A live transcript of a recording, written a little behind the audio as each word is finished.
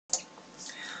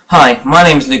Hi, my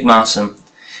name is Luke Marson.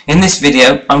 In this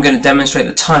video, I'm going to demonstrate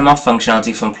the time off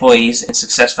functionality for employees in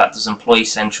SuccessFactors Employee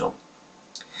Central.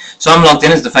 So I'm logged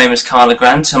in as the famous Carla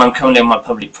Grant and I'm currently on my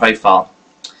public profile.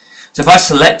 So if I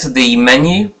select the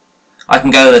menu, I can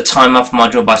go to the time off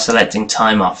module by selecting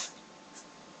time off.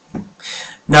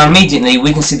 Now immediately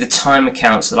we can see the time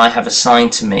accounts that I have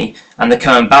assigned to me and the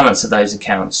current balance of those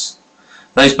accounts.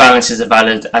 Those balances are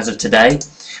valid as of today,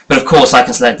 but of course I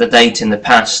can select the date in the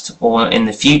past or in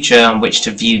the future on which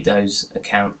to view those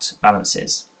account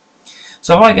balances.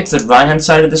 So if I get to the right hand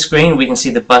side of the screen, we can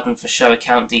see the button for show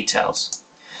account details.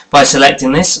 By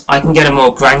selecting this, I can get a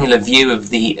more granular view of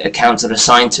the accounts that are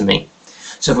assigned to me.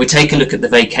 So if we take a look at the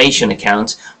vacation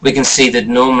account, we can see that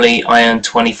normally I earn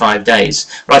 25 days,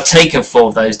 but I've taken 4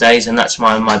 of those days and that's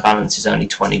why my balance is only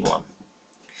 21.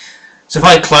 So if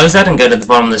I close that and go to the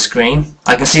bottom of the screen,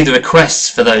 I can see the requests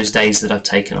for those days that I've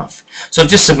taken off. So I've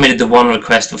just submitted the one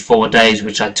request for 4 days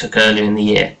which I took earlier in the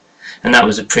year, and that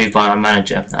was approved by our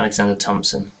manager, Alexander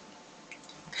Thompson.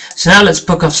 So now let's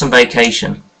book off some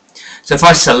vacation. So if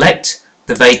I select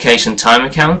the vacation time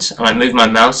account and I move my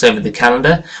mouse over the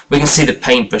calendar, we can see the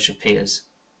paintbrush appears.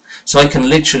 So I can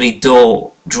literally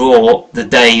draw the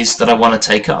days that I want to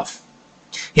take off.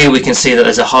 Here we can see that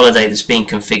there's a holiday that's been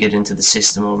configured into the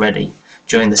system already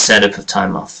during the setup of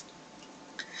time off.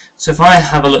 So if I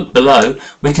have a look below,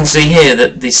 we can see here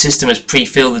that the system has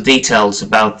pre-filled the details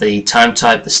about the time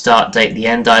type, the start date, the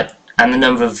end date, and the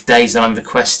number of days that I'm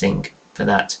requesting for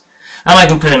that. And I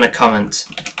can put in a comment.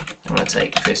 I'm going to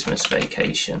take Christmas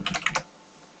vacation.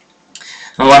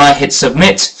 And when I hit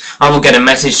submit, I will get a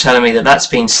message telling me that that's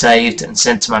been saved and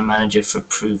sent to my manager for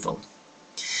approval.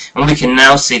 And we can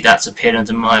now see that's appeared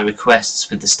under my requests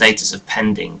with the status of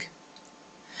pending.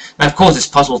 Now of course it's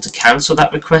possible to cancel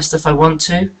that request if I want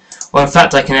to, or in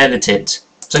fact I can edit it.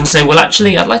 So I can say, well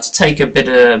actually I'd like to take a bit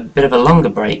of a longer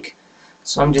break.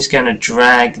 So I'm just going to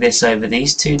drag this over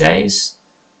these 2 days.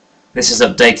 This is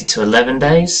updated to 11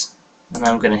 days, and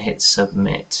I'm going to hit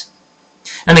submit.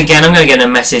 And again I'm going to get a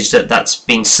message that that's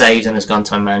been saved and has gone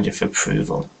to my manager for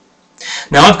approval.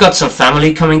 Now I've got some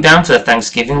family coming down for the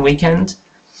Thanksgiving weekend.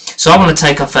 So I want to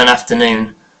take off an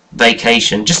afternoon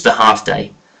vacation, just a half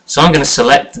day. So I'm going to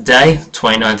select the day,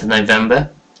 29th of November.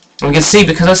 And we can see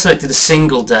because I selected a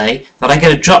single day that I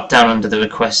get a drop down under the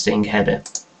requesting header.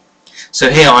 So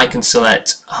here I can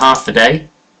select half a day.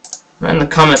 And in the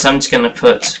comments I'm just going to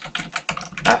put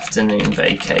afternoon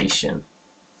vacation.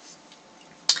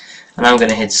 And I'm going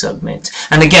to hit submit.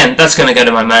 And again, that's going to go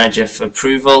to my manager for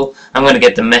approval. I'm going to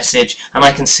get the message and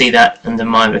I can see that under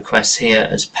my request here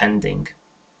as pending.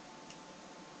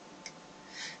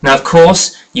 Now of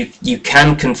course you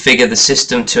can configure the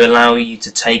system to allow you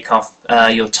to take off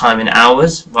your time in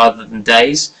hours rather than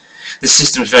days. The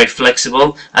system is very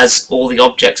flexible as all the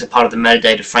objects are part of the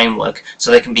metadata framework, so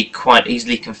they can be quite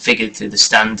easily configured through the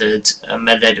standard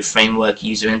metadata framework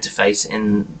user interface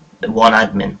in the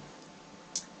OneAdmin.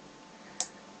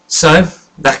 So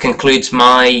that concludes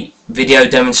my video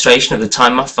demonstration of the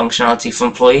time off functionality for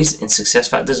employees in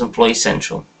SuccessFactors Employee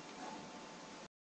Central.